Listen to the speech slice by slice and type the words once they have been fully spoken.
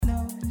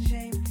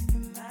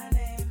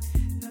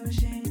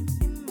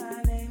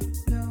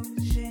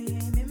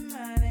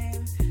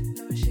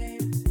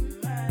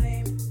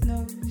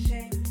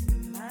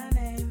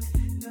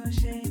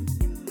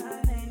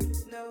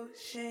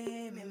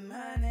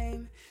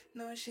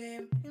No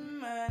shame in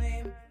my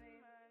name.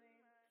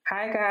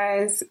 Hi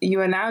guys, you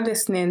are now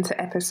listening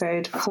to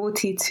episode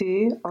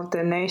 42 of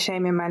the No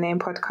Shame in My Name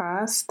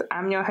podcast.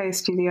 I'm your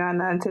host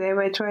Juliana and today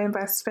we're joined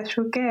by a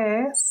special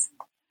guest.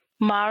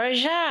 Mara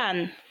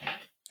Jean.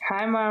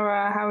 Hi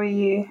Mara, how are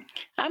you?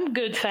 I'm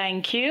good,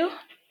 thank you.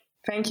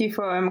 Thank you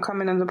for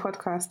coming on the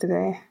podcast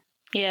today.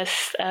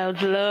 Yes, I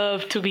would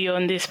love to be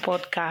on this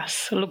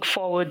podcast. Look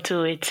forward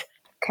to it.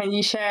 Can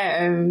you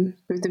share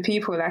with the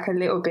people like a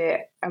little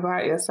bit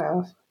about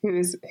yourself? Who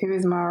is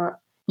Mara?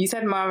 You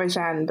said Mara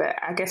Jean, but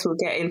I guess we'll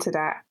get into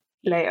that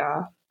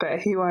later.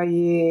 But who are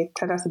you?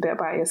 Tell us a bit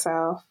about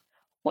yourself.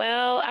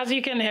 Well, as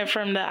you can hear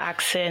from the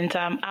accent,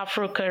 I'm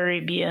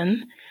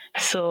Afro-Caribbean,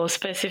 so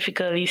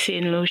specifically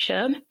St.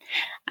 Lucia.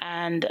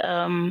 And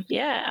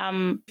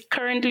I'm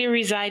currently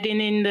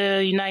residing in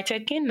the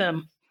United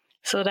Kingdom.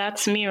 So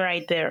that's me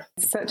right there.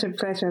 It's such a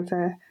pleasure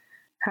to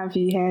have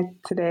you here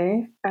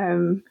today.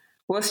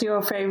 What's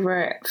your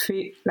favorite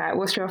food? Like,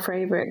 what's your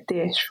favorite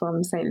dish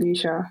from St.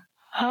 Lucia?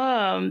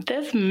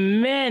 There's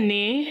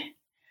many,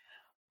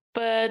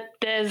 but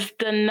there's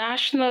the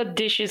national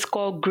dish is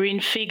called green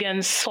fig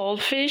and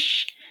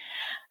saltfish.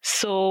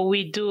 So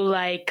we do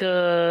like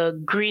a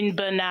green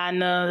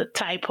banana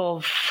type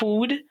of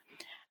food.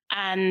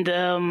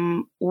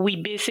 And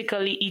we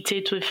basically eat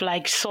it with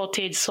like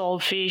sauteed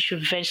saltfish,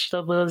 with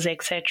vegetables,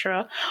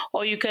 etc.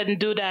 Or you can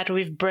do that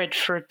with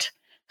breadfruit.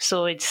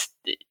 So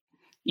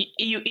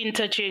you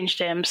interchange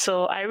them.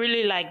 So I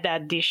really like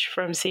that dish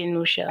from St.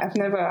 Lucia. I've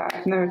never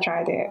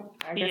tried it.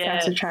 I guess I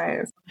have to try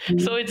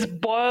it. So it's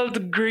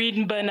boiled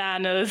green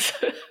bananas.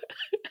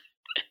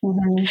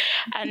 Mm-hmm.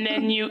 And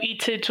then you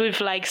eat it with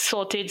like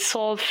sauteed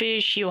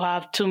saltfish, you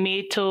have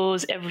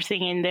tomatoes,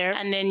 everything in there.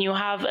 And then you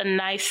have a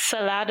nice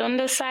salad on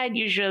the side,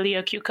 usually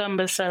a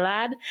cucumber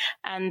salad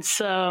and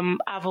some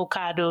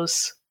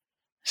avocados.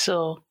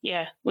 So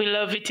yeah, we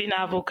love eating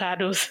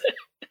avocados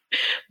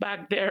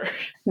back there.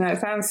 No,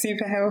 it sounds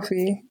super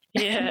healthy.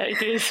 Yeah,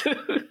 it is.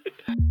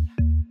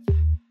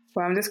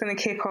 Well, I'm just going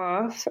to kick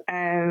off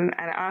and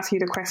ask you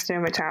the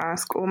question which I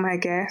ask all my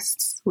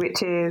guests,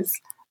 which is,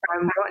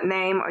 what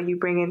name are you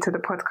bringing to the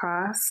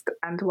podcast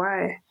and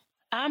why?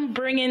 I'm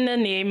bringing the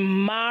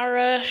name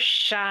Mara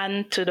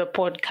Jean to the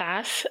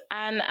podcast,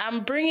 and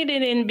I'm bringing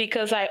it in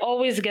because I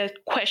always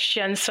get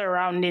questions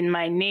surrounding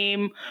my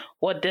name.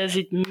 What does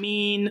it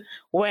mean?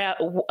 Where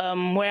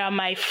am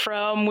I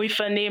from with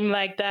a name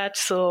like that?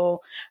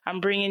 So I'm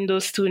bringing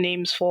those two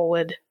names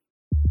forward.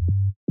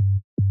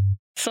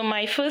 So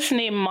my first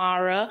name,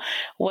 Mara,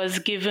 was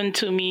given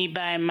to me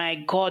by my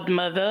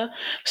godmother.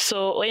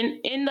 So in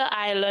the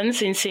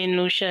islands in St.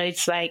 Lucia,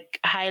 it's like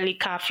highly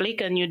Catholic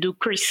and you do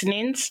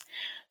christenings.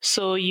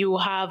 So you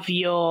have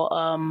your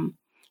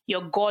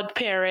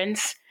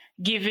godparents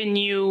giving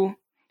you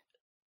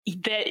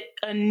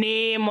a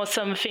name or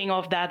something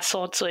of that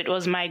sort. So it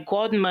was my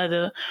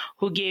godmother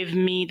who gave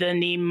me the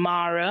name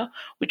Mara,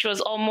 which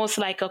was almost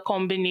like a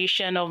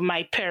combination of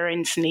my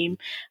parents' name.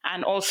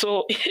 And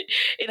also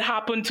it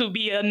happened to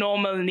be a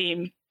normal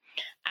name.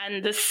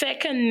 And the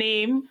second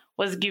name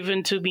was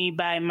given to me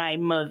by my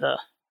mother.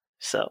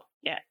 So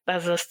yeah,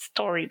 that's the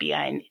story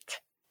behind it.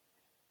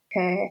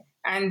 Okay.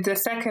 And the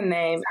second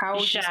name, how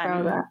would you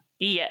spell that?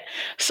 Yeah.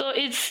 So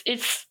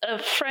it's a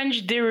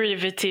French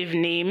derivative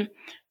name.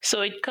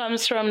 So it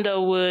comes from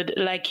the word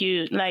like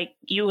you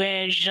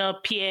hear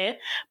Jean-Pierre,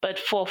 but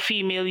for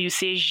female you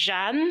say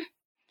Jeanne.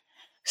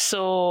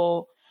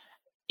 So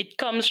it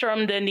comes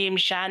from the name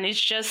Jeanne.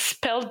 It's just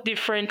spelled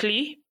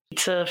differently.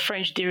 It's a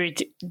French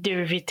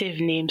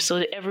derivative name.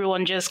 So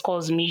everyone just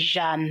calls me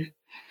Jeanne.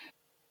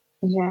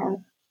 Yeah.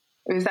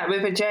 Is that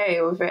with a J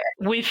or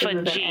with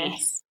a J?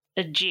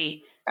 A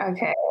J.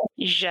 Okay.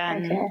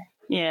 Jeanne. Okay.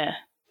 Yeah.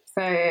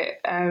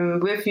 So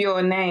with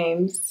your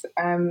names,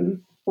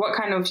 what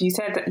kind of, you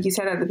said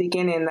at the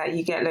beginning that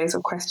you get loads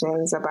of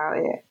questions about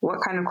it.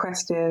 What kind of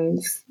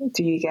questions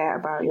do you get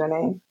about your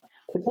name?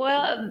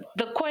 Well,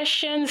 the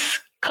questions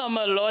come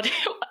a lot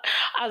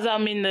as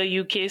I'm in the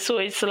UK. So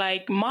it's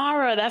like,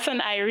 Mara, that's an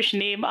Irish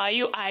name. Are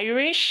you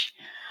Irish?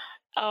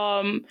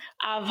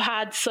 I've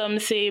had some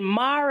say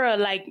Mara,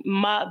 like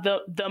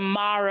the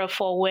Mara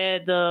for where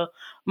the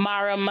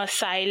Mara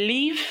Masai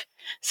live.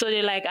 So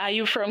they're like, are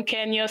you from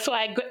Kenya? So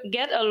I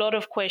get a lot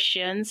of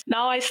questions.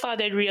 Now I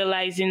started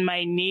realizing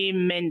my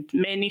name meant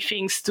many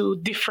things to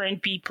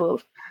different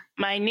people.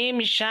 My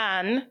name is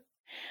Jeanne.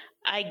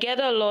 I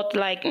get a lot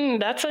like,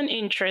 that's an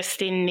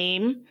interesting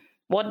name.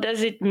 What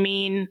does it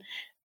mean?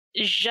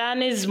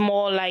 Jeanne is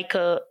more like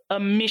a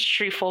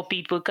mystery for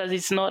people because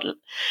it's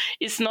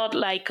not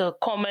like a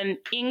common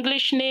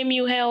English name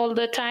you hear all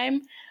the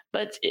time.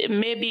 But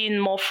maybe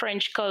in more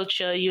French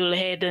culture, you'll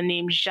hear the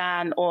name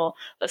Jeanne or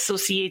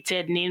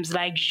associated names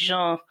like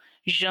Jean,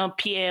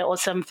 Jean-Pierre or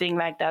something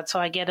like that. So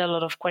I get a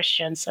lot of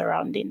questions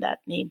surrounding that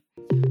name.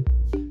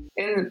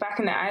 Back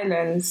in the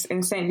islands,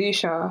 in St.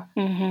 Lucia,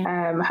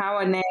 mm-hmm. How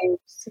are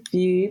names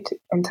viewed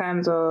in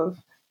terms of,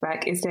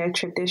 like, is there a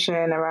tradition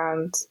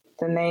around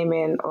the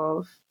naming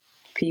of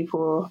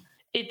people?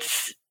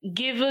 It's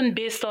given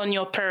based on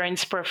your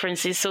parents'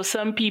 preferences. So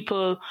some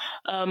people,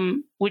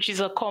 which is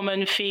a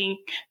common thing,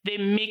 they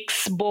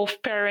mix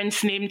both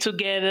parents' name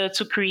together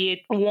to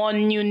create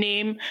one new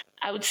name.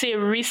 I would say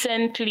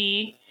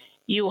recently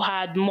you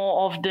had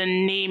more of the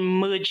name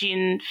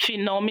merging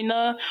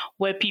phenomena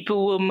where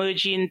people were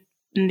merging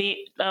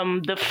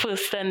the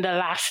first and the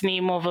last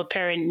name of a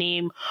parent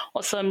name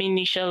or some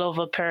initial of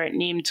a parent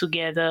name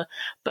together.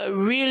 But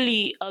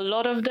really, a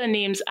lot of the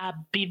names are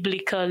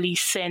biblically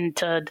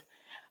centered.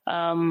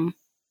 And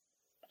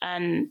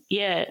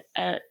yeah,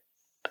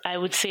 I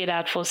would say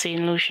that for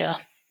St.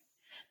 Lucia.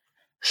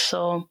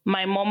 So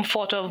my mom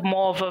thought of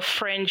more of a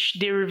French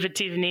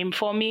derivative name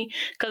for me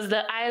because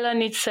the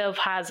island itself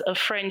has a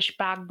French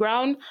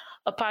background.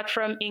 Apart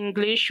from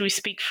English, we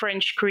speak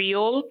French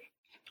Creole.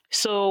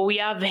 So we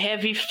have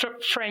heavy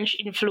French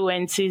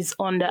influences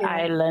on the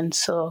island.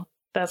 So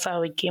that's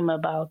how it came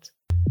about.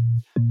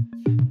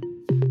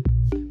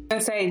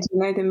 Say, do you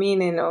know the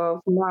meaning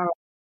of Mara?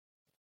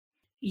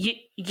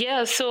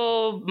 Yeah,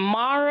 so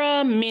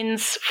Mara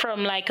means,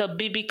 from like a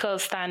biblical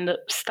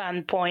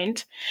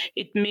standpoint,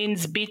 it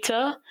means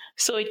bitter.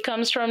 So it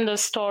comes from the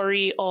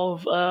story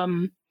of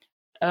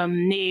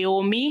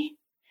Naomi,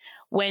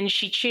 when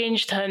she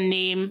changed her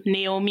name,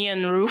 Naomi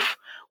and Ruth,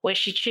 where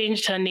she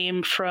changed her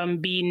name from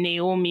being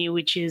Naomi,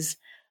 which is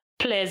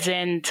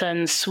pleasant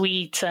and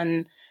sweet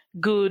and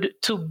good,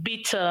 to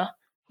bitter,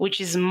 which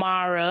is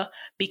Mara,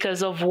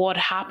 because of what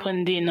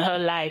happened in her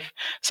life.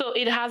 So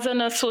it has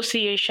an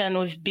association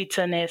with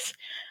bitterness.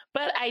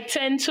 But I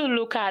tend to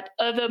look at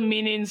other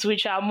meanings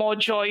which are more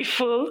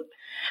joyful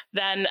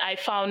than I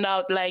found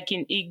out, like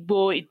in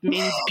Igbo, it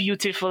means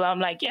beautiful. I'm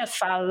like, yes,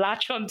 I'll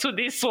latch onto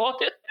this one.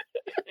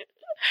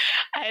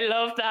 I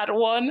love that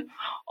one.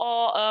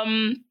 Or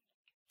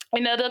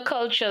in other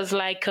cultures,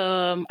 like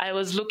I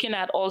was looking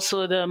at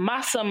also the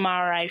Masai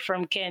Mara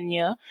from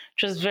Kenya,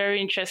 which was very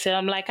interesting.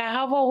 I'm like, I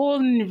have a whole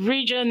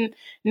region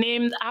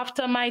named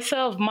after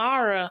myself,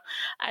 Mara,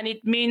 and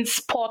it means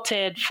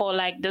spotted, for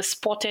like the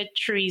spotted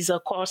trees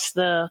across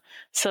the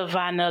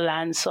savannah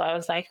land. So I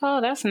was like,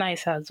 oh, that's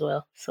nice as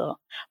well. So,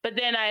 but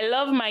then I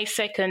love my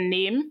second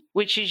name,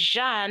 which is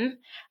Jeanne,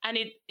 and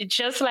it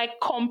just like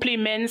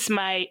complements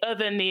my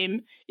other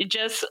name. It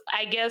just,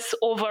 I guess,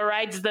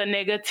 overrides the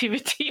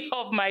negativity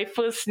of my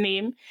first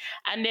name.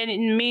 And then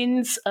it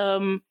means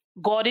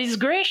God is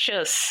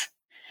gracious.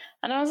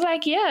 And I was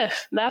like, yeah,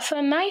 that's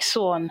a nice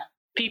one.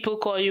 People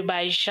call you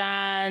by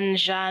Jean,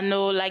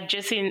 Jano, like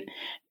just in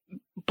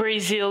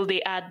Brazil,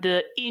 they add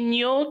the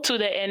inho to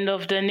the end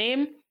of the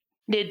name.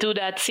 They do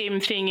that same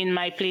thing in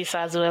my place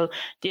as well.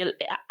 They'll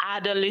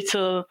add a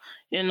little,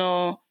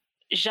 Jano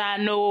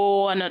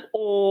and an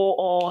O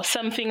or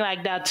something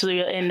like that to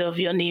the end of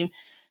your name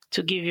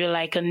to give you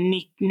like a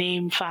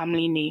nickname,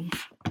 family name.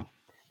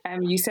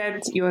 You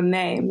said your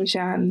name,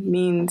 Jeanne,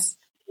 means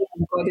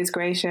God is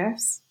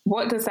gracious.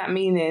 What does that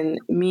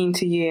mean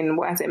to you, and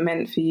what has it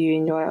meant for you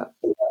in your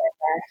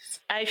life?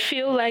 I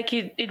feel like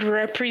it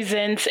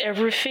represents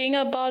everything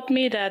about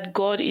me, that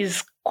God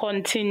is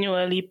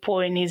continually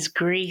pouring his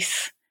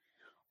grace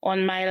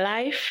on my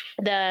life,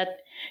 that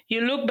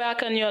you look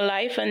back on your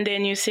life and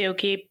then you say,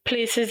 okay,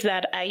 places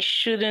that I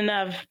shouldn't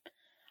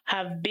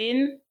have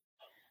been,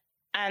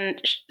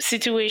 and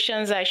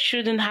situations I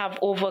shouldn't have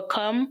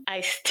overcome,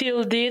 I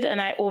still did,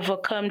 and I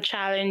overcome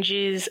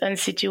challenges and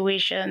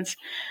situations.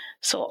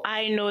 So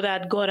I know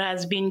that God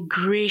has been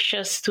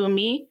gracious to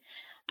me,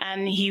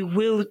 and he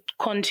will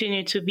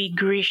continue to be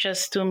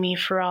gracious to me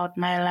throughout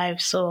my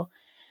life. So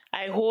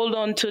I hold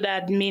on to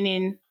that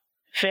meaning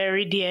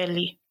very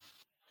dearly.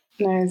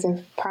 No, it's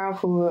a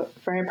powerful,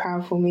 very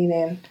powerful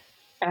meaning.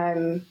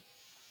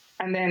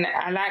 And then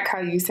I like how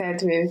you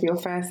said with your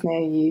first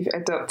name, you've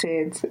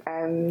adopted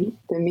the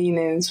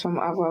meanings from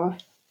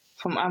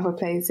other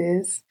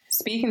places.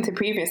 Speaking to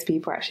previous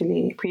people,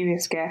 actually,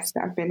 previous guests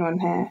that have been on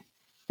here,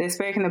 they've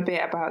spoken a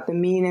bit about the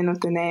meaning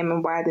of the name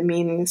and why the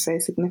meaning is so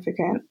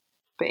significant.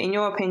 But in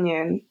your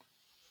opinion,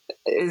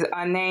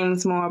 are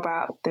names more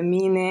about the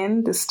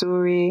meaning, the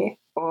story,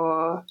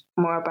 or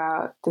more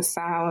about the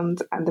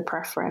sound and the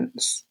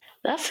preference?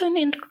 That's an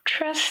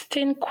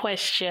interesting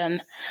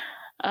question.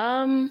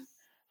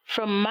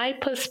 From my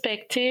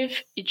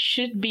perspective, it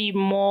should be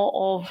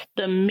more of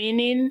the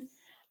meaning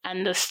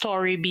and the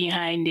story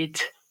behind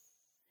it.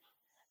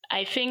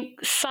 I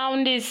think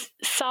sound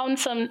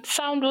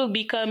will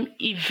become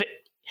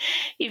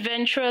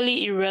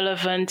eventually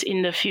irrelevant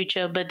in the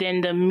future, but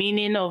then the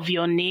meaning of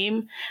your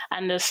name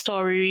and the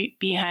story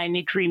behind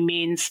it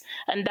remains,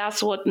 and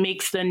that's what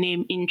makes the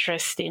name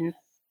interesting.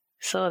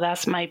 So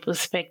that's my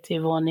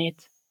perspective on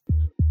it.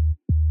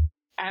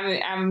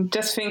 I'm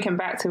just thinking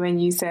back to when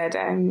you said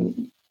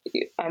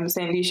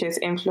St. Lucia is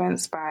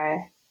influenced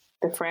by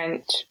the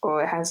French,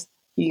 or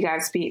you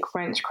guys speak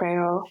French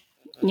Creole.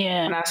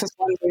 Yeah. And I was just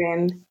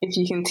wondering if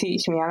you can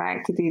teach me. I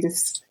like to do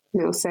this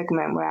little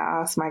segment where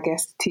I ask my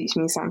guests to teach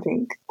me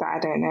something that I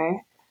don't know.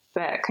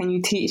 But can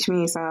you teach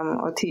me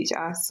or teach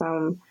us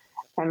some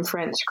and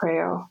French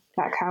Creole?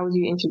 Like, how would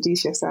you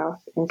introduce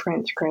yourself in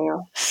French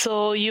Creole?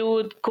 So you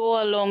would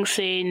go along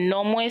say,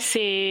 non moi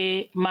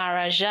c'est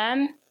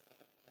Marajan,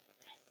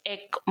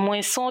 ek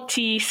moi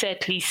sorti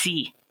cette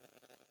lycée.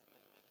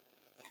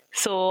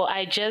 So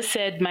I just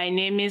said my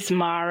name is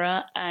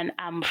Mara and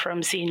I'm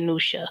from St.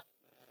 Lucia.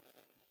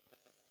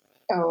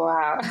 Oh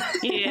wow!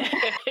 Yeah.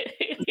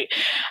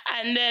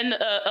 And then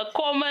a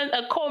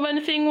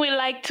common thing we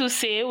like to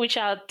say, which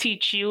I'll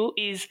teach you,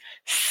 is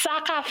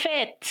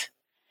sakafet.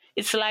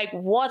 It's like,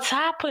 what's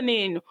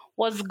happening?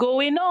 What's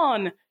going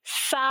on?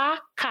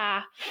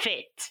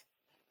 Sakafet.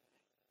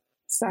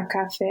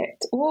 Sakafet.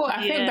 Oh,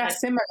 I think that's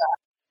similar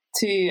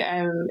to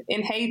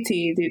in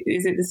Haiti.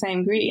 Is it the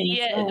same greeting?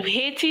 Yeah, well?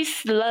 Haiti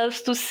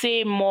loves to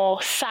say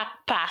more sac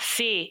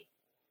passé.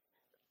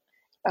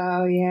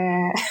 Oh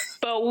yeah.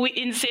 But we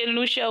in St.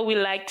 Lucia we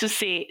like to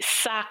say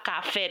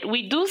sakafet.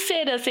 We do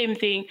say the same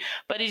thing,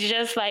 but it's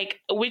just like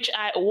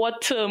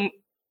what term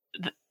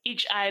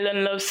each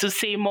island loves to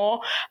say more.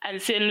 And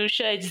St.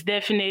 Lucia is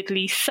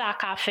definitely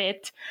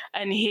sakafet,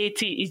 and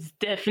Haiti is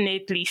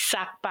definitely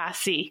sac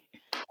passé.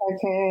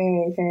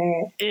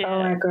 Okay. Yeah.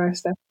 Oh my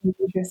gosh, that's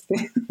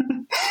interesting.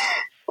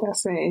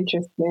 That's so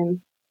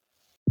interesting.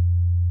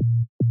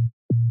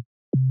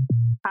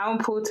 How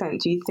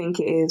important do you think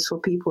it is for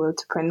people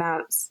to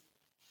pronounce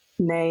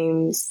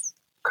names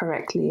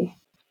correctly,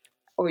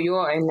 or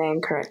your own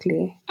name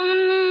correctly?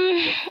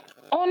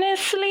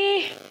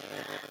 Honestly,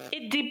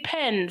 it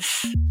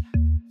depends.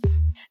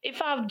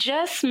 If I've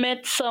just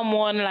met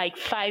someone like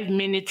 5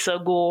 minutes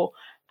ago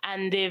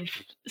and they've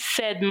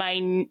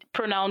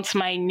pronounced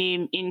my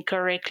name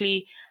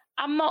incorrectly,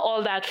 I'm not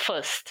all that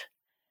fussed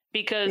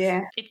because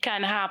it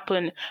can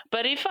happen.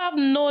 But if I've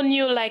known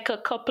you like a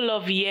couple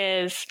of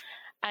years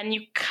and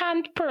you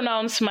can't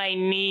pronounce my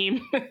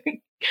name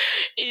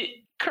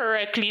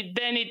correctly,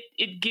 then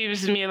it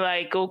gives me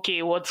like,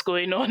 okay, what's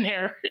going on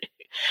here?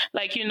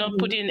 Like you're not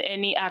putting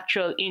any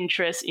actual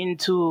interest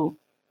into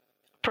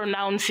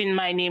pronouncing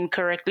my name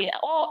correctly,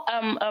 or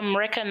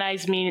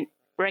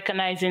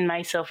recognizing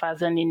myself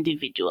as an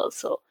individual.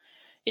 So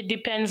it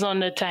depends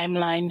on the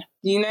timeline.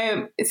 You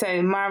know,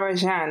 so Mara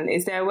Jeanne,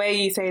 is there a way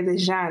you say the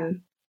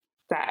Jeanne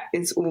that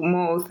is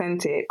more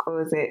authentic,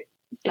 or is it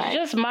like... It's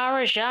just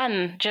Mara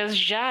Jeanne, just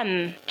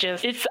Jeanne,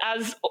 just it's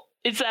as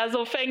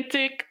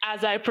authentic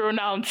as I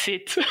pronounce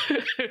it.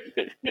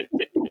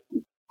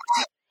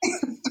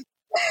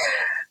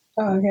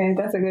 Okay,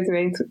 that's a good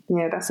way to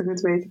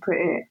put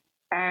it.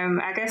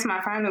 I guess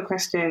my final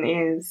question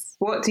is,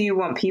 what do you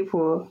want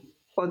people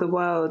or the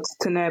world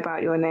to know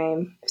about your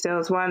name? If there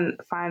was one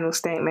final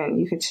statement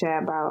you could share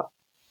about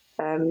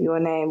your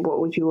name, what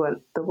would you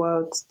want the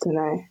world to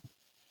know?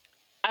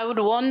 I would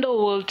want the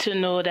world to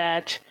know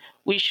that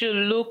we should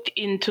look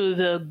into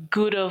the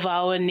good of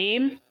our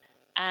name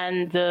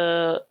and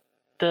the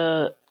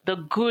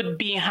good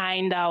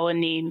behind our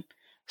name.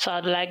 So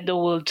I'd like the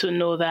world to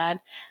know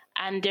that.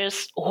 And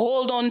just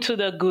hold on to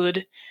the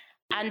good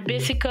and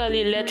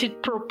basically let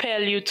it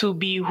propel you to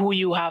be who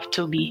you have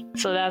to be.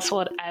 So that's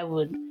what I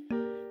would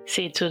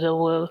say to the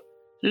world.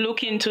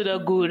 Look into the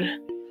good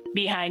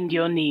behind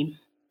your name.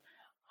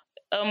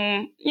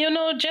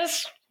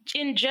 Just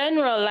in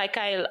general, like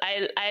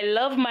I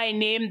love my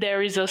name.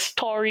 There is a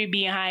story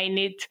behind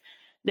it.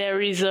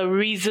 There is a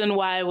reason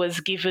why I was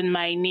given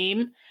my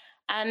name.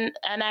 And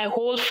I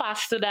hold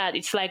fast to that.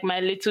 It's like my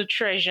little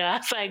treasure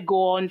as I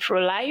go on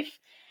through life.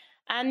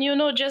 And,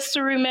 just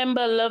to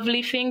remember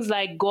lovely things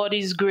like God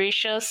is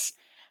gracious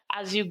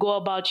as you go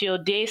about your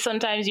day.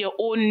 Sometimes your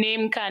own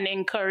name can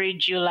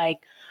encourage you, like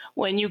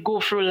when you go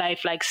through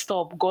life, like,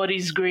 stop, God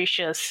is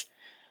gracious.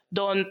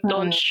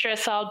 Don't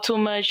stress out too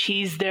much.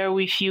 He's there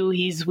with you.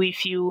 He's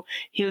with you.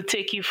 He'll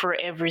take you for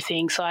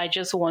everything. So I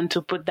just want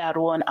to put that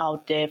one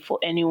out there for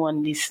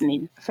anyone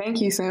listening.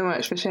 Thank you so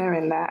much for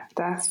sharing that.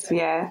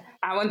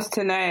 I wanted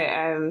to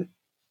know,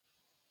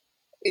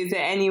 is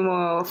there any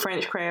more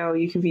French Creole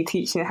you could be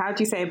teaching? How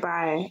do you say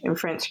bye in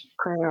French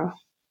Creole?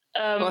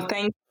 Or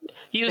thank you.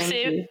 You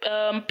say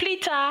plus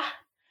tard.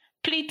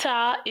 Plus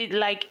tard,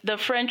 like the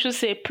French will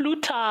say plus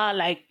tard,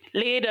 like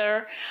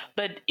later,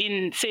 but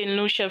in St.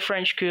 Lucia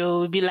French Creole it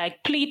would be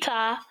like plus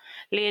tard,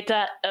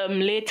 later,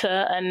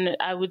 and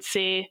I would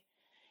say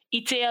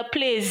c'était un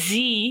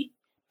plaisir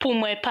pour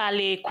moi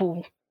parler avec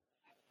vous.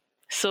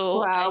 So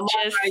wow,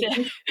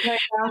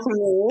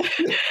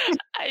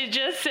 I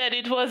just said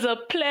it was a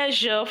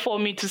pleasure for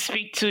me to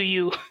speak to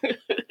you.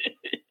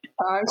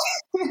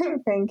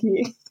 Thank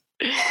you.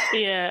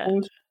 Yeah.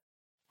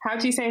 How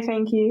do you say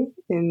thank you?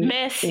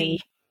 Merci.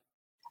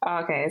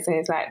 Okay, so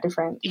it's like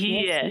different.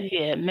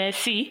 Yeah,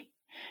 merci.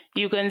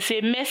 You can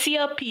say merci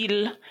a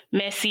pile,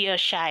 merci a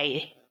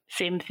shy.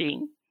 Same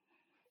thing.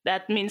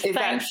 That means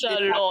thanks a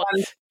lot.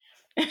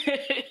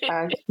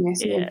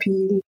 Merci a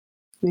pile,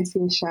 merci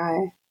a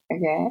shy.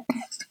 Okay.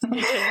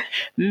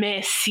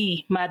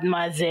 Merci,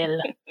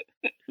 mademoiselle.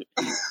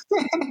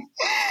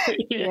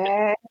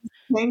 Yeah,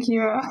 thank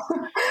you.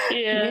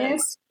 Yeah.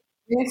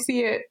 Merci,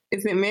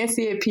 is it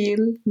merci a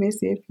pile?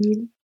 Merci a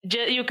pile?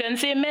 You can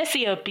say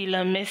messy appeal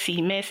and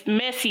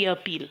messy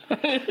appeal.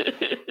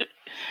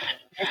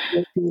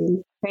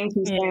 Thank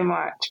you so Yeah.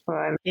 much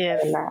for sharing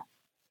Yes. that.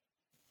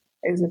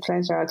 It's a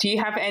pleasure. Do you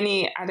have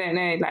any, I don't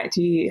know, like,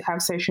 do you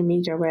have social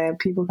media where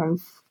people can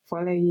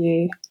follow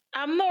you?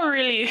 I'm not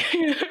really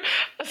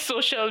a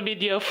social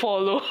media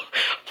follow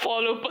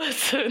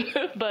person,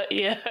 but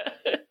yeah.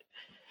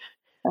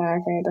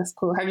 Okay, that's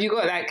cool. Have you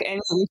got like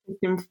any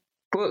interesting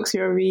books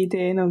you're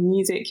reading or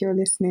music you're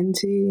listening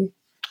to?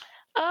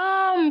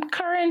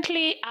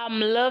 Currently I'm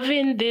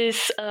loving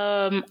this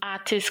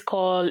artist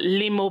called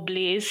Limo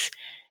Blaze.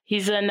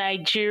 He's a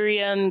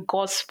Nigerian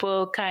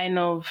gospel kind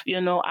of,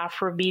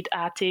 Afrobeat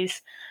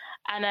artist.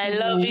 And I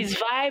love Mhm. his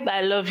vibe.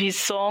 I love his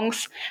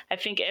songs. I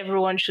think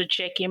everyone should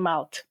check him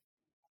out.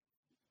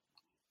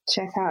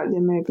 Check out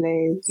Limo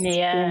Blaze.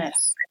 Yeah.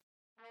 Yes.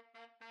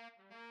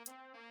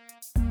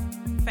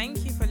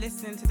 Thank you for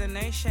listening to the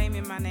No Shame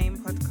in My Name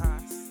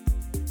podcast.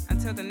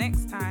 Until the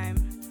next time,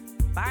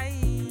 bye.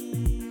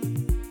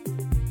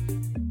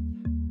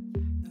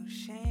 No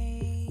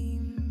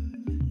shame,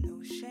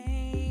 no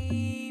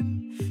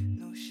shame,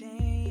 no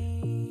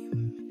shame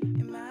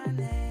in my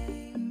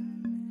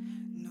name.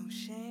 No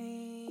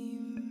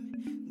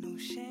shame, no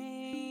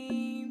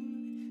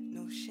shame,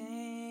 no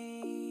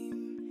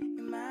shame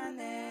in my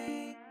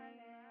name.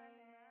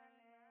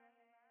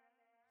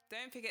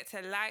 Don't forget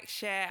to like,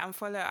 share, and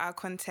follow our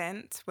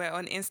content. We're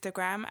on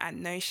Instagram at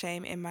No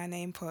Shame in My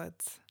Name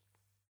Pods.